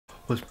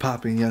What's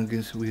poppin',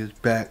 youngins? We is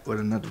back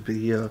with another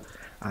video.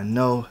 I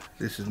know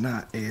this is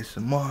not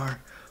ASMR,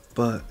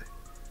 but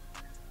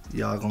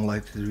y'all gonna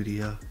like this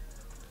video.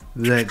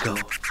 Let go.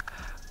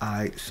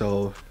 Alright,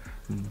 so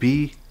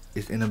B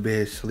is in a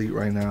bed sleep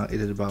right now.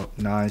 It is about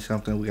 9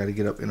 something. We gotta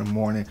get up in the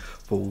morning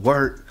for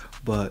work,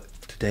 but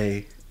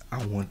today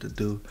I want to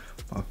do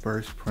my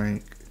first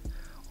prank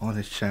on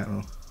this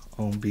channel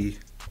on B.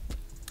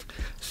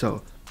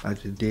 So I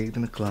just digged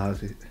in the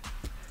closet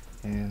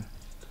and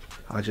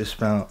I just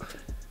found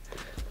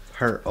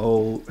her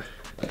old,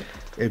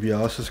 if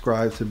y'all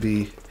subscribe to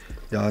B,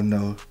 y'all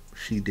know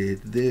she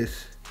did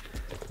this.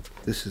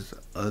 This is an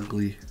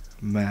ugly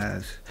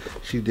mask.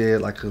 She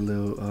did like a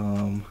little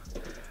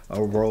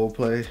a role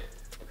play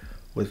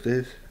with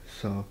this.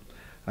 So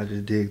I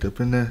just digged up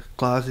in the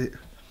closet,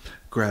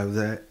 grabbed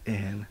that,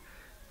 and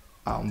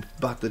I'm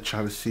about to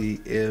try to see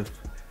if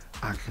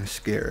I can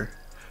scare her.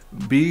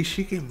 B,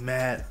 she get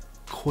mad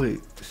quick,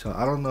 so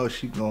I don't know if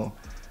she gonna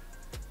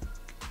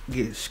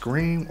get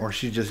scream or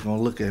she just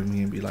gonna look at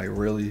me and be like,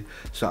 really?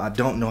 So I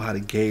don't know how to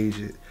gauge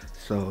it.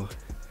 So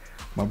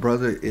my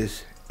brother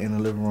is in the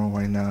living room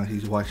right now.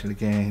 He's watching the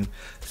game,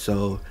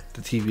 so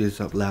the TV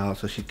is up loud,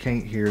 so she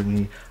can't hear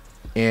me,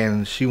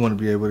 and she want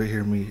to be able to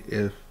hear me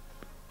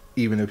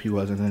even if he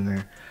wasn't in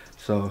there.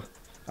 So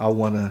I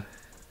want to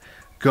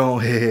go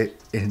ahead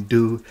and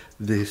do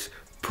this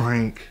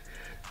prank,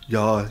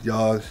 y'all.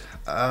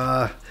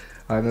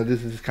 I know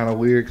this is kind of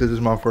weird because this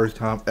is my first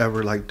time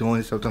ever like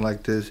doing something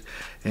like this,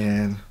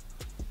 and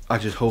I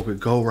just hope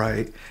it go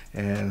right,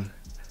 and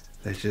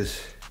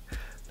let's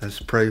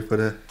pray for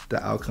the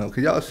outcome.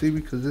 Can y'all see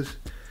me? Because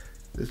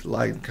this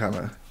light kind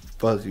of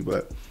fuzzy,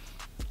 but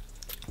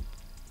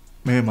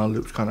man, my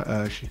lips kind of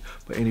ashy.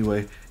 But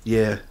anyway,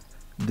 yeah,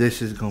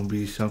 this is gonna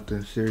be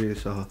something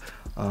serious. So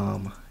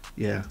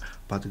yeah,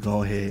 about to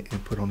go ahead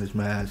and put on this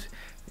mask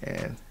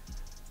and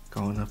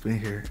going up in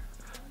here.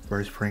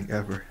 First prank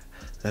ever.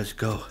 Let's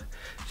go.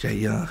 Jay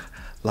Young,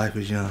 life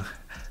is young.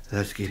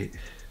 Let's get it.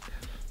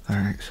 All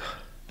right. So,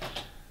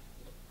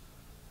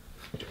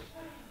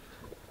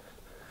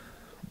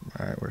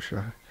 all right, where should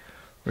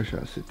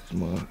I sit this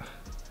mug?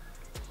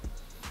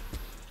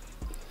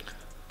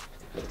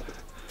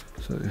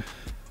 So,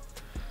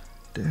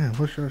 damn,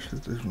 where should I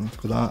sit this one?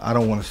 Cause I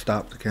don't want to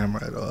stop the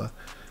camera at all.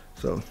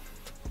 So,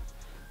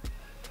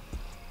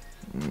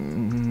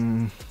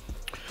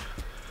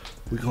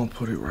 we gonna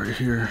put it right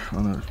here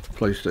on the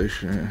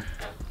PlayStation.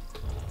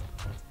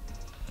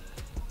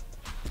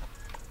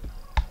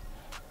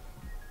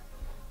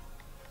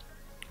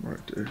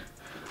 Right there.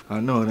 I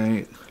know it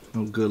ain't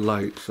no good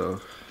light,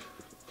 so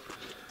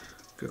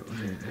go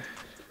ahead.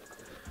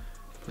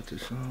 Put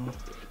this on.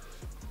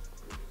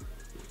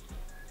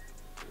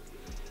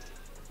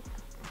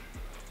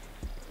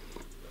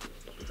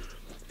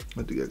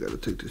 I think I gotta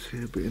take this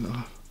headband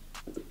off.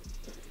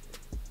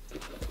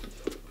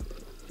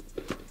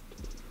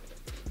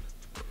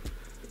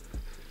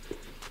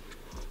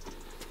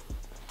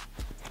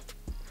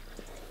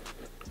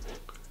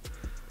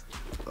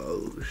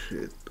 Oh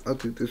shit, I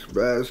think this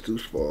mask too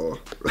small.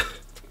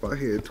 My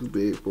head too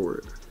big for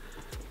it.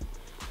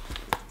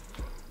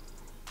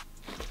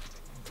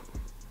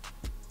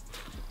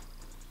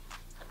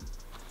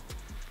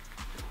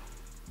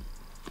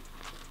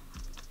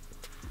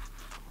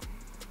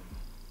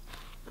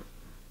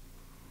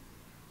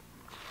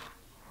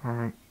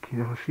 Alright, can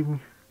y'all see me?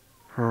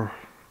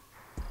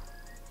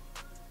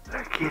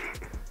 Let's get it.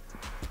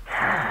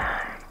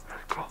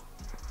 Let's go.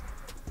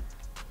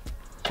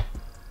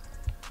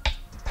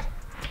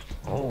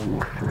 Oh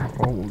shit,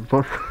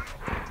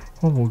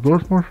 almost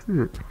bust my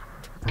shit.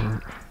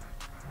 Alright,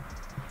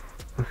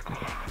 let's go.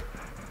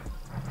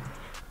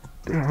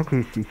 Damn, I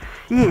can't see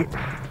shit.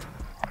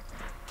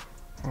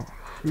 Oh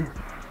shit.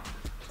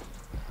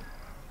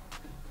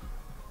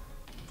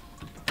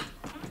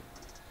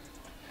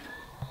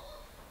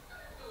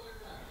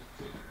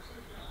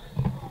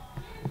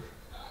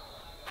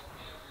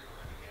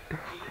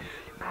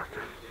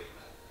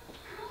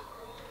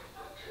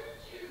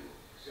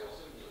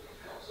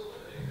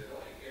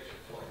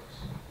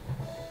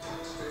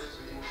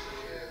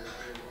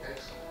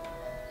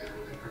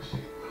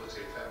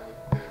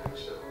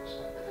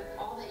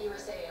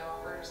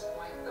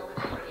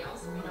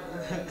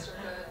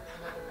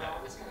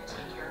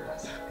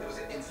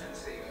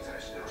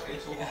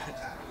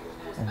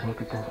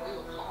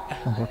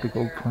 I'm about to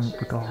go plant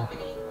Batala.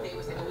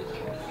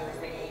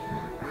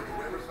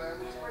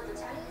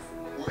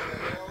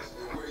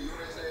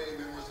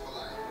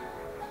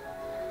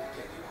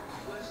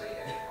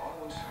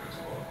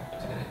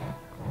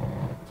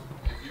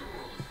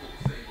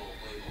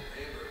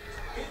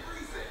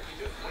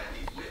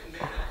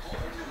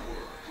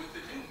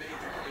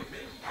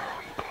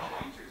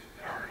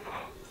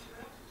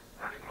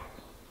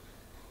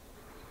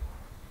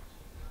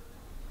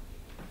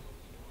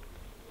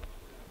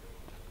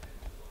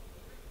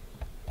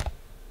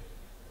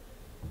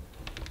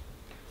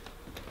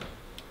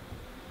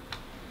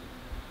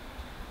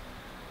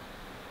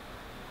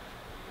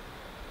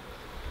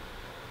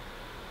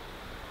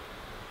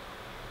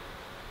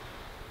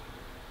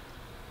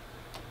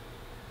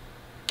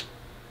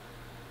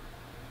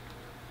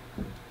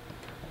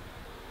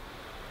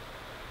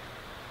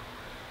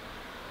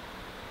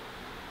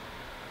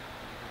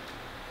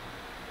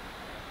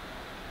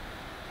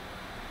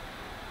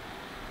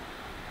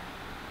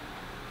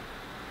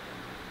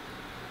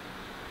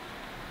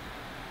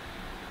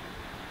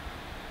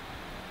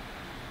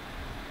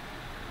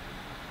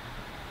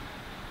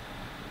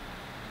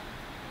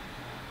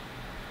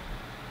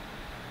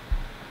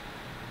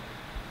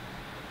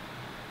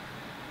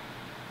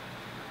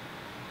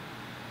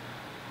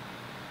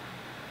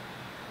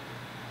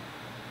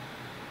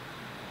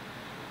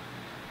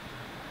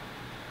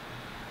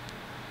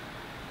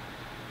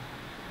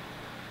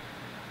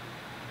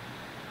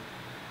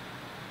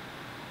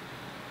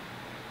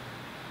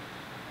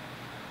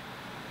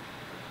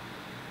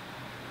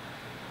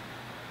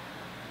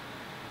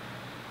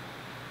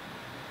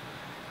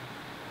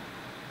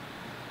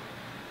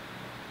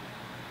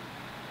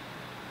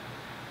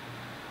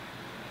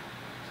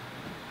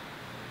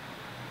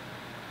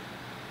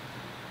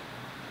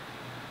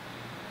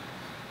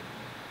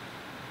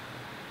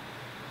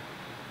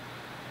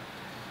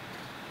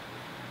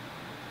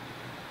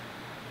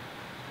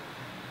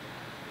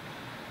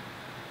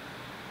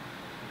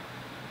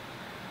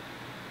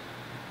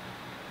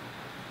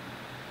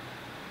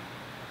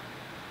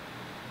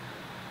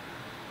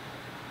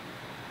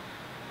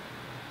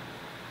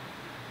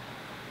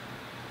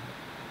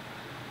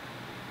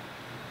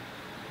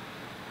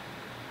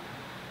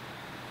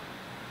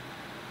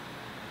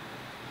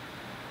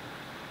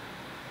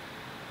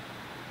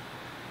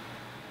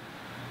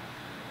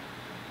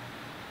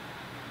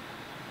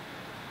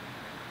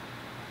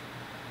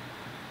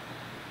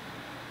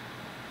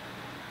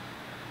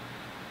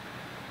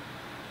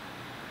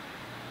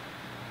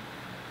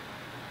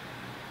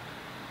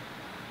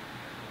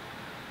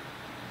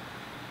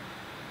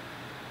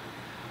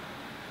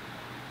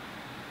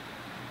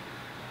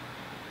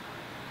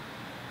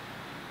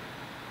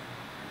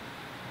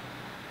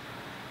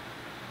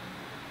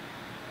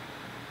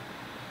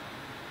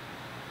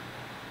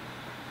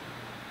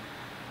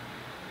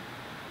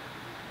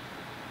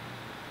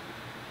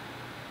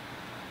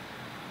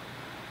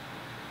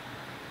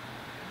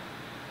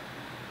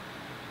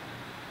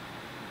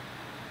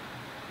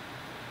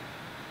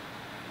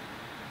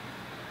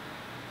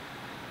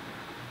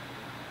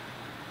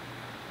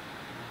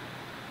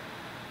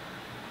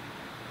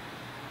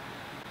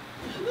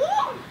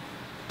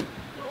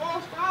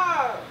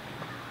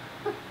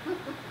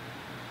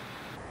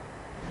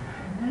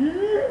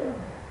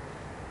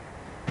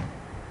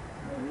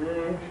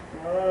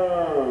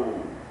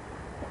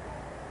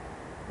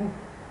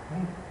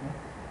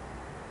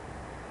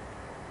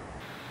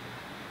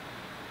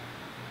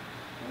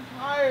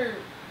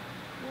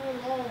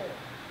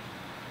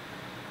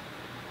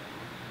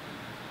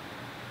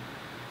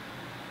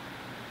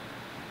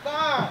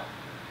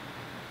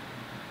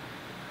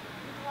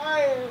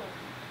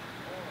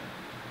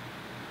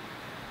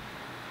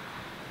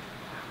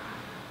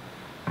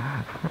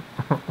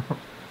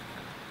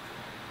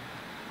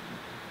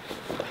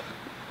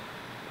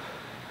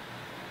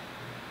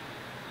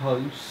 Oh,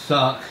 you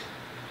suck.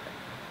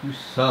 You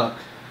suck.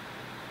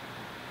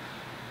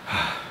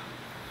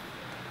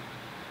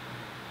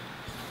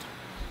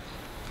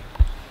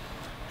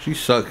 She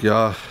sucked,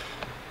 y'all.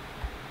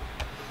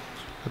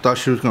 I thought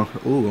she was gonna.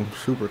 Ooh, I'm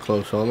super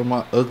close. All of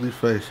my ugly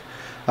face.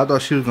 I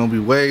thought she was gonna be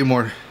way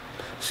more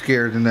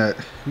scared than that.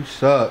 You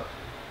suck.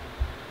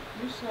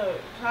 You so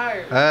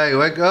tired. Hey,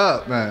 wake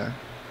up, man.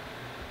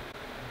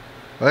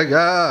 Wake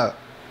up.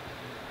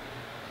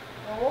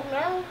 I woke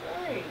now.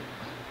 Hey.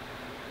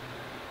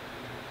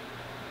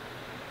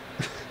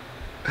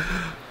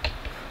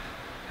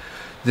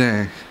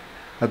 Dang.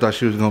 I thought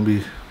she was gonna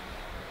be.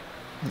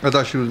 I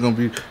thought she was gonna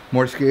be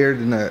more scared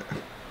than that.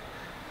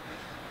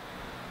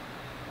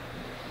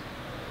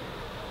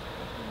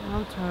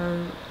 I'm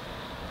tired.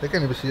 They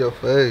can't even see your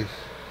face.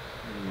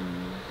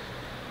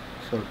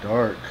 So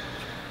dark.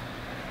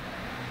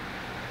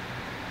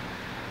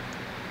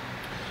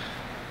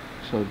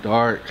 So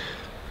dark.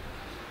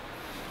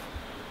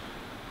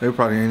 They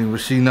probably ain't even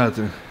see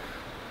nothing.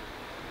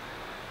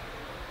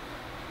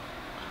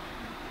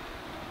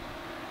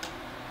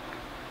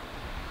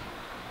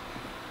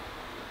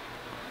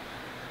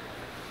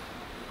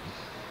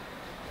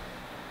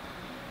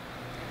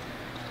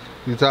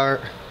 You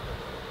tired?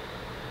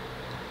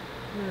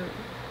 Yeah.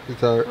 You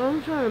tired?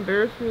 I'm trying to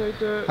embarrass me like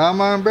that. How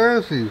am I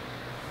embarrassing you?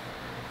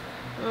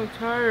 I'm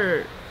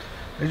tired.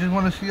 They just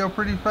want to see your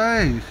pretty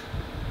face.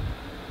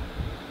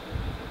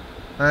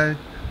 Hey?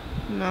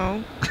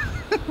 No.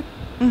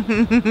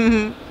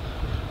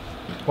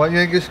 Why you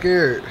ain't get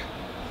scared?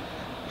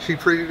 She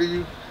pretty to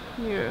you?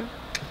 Yeah.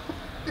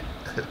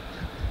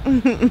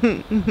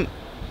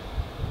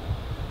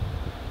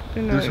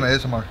 Do some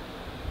ASMR.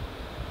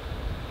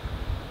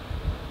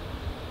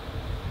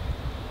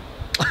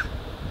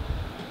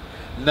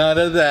 None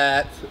of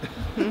that.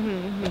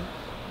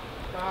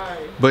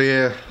 Bye. But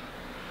yeah,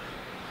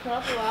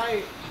 Stop the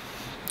light.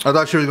 I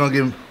thought she was gonna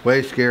get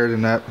way scared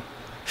than that.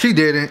 She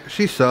didn't.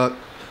 She sucked.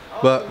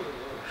 But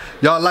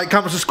y'all like,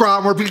 comment,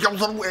 subscribe. More videos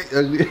on the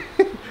way.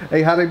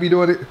 Hey, how they be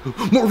doing it?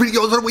 More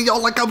videos on the way.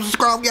 Y'all like, comment,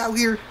 subscribe. We out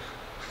here.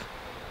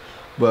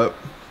 But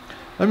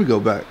let me go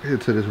back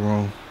into this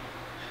room,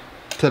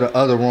 to the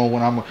other room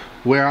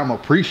where I'm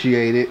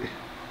appreciated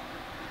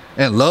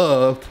and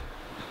loved.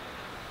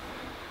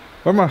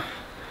 Where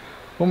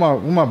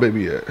my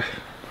baby at?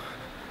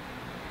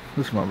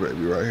 This is my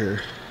baby right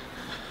here.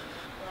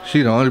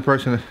 She the only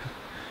person that,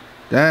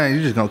 dang,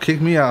 you just gonna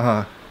kick me out,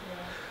 huh?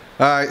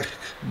 Yeah. Alright.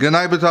 Good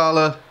night,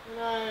 Batala. Good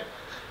night.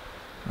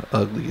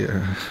 Ugly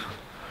ass.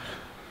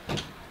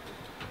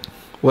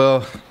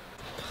 Well,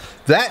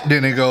 that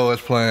didn't go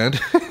as planned.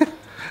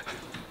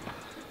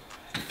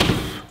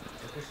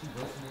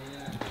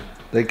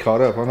 They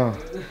caught up, I know.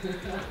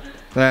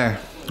 Dang.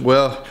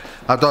 Well,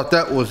 I thought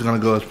that was gonna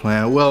go as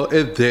planned. Well,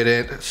 it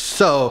didn't.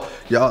 So,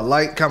 y'all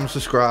like, comment,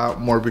 subscribe.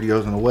 More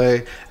videos on the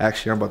way.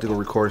 Actually, I'm about to go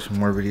record some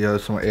more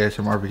videos, some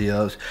ASMR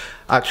videos.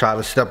 I tried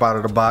to step out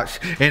of the box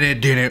and it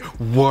didn't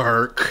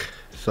work.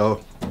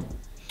 So,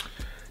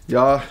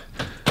 y'all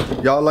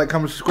like,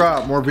 comment,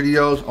 subscribe. More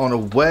videos on the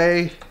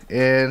way.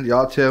 And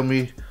y'all tell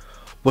me,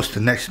 what's the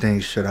next thing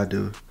should I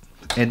do?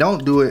 And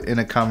don't do it in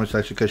the comment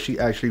section, because she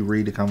actually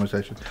read the comment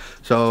section.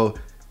 So,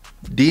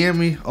 DM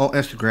me on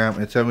Instagram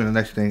and tell me the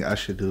next thing I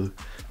should do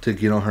to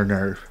get on her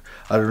nerve.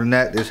 Other than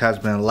that, this has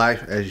been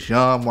Life as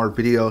Young. More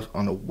videos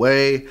on the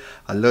way.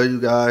 I love you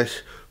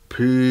guys.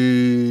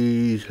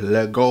 Peace.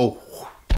 Let go.